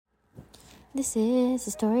This is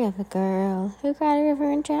the story of a girl who cried a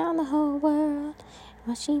river and drowned the whole world.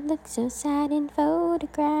 While she looks so sad in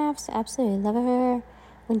photographs, I absolutely love her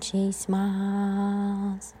when she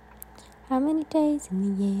smiles. How many days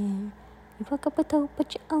in the year you woke up with hope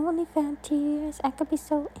but you only found tears? I could be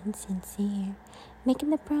so insincere, making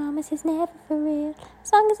the promises never for real.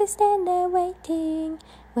 As long as I stand there waiting,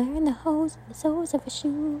 wearing the holes in the soles of her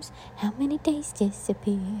shoes. How many days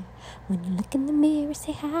disappear when you look in the mirror,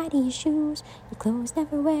 say hi to your shoes. Your clothes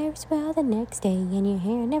never wear as well the next day, and your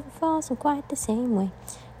hair never falls in quite the same way.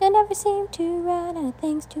 You never seem to run out of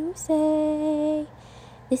things to say.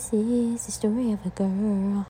 This is the story of a girl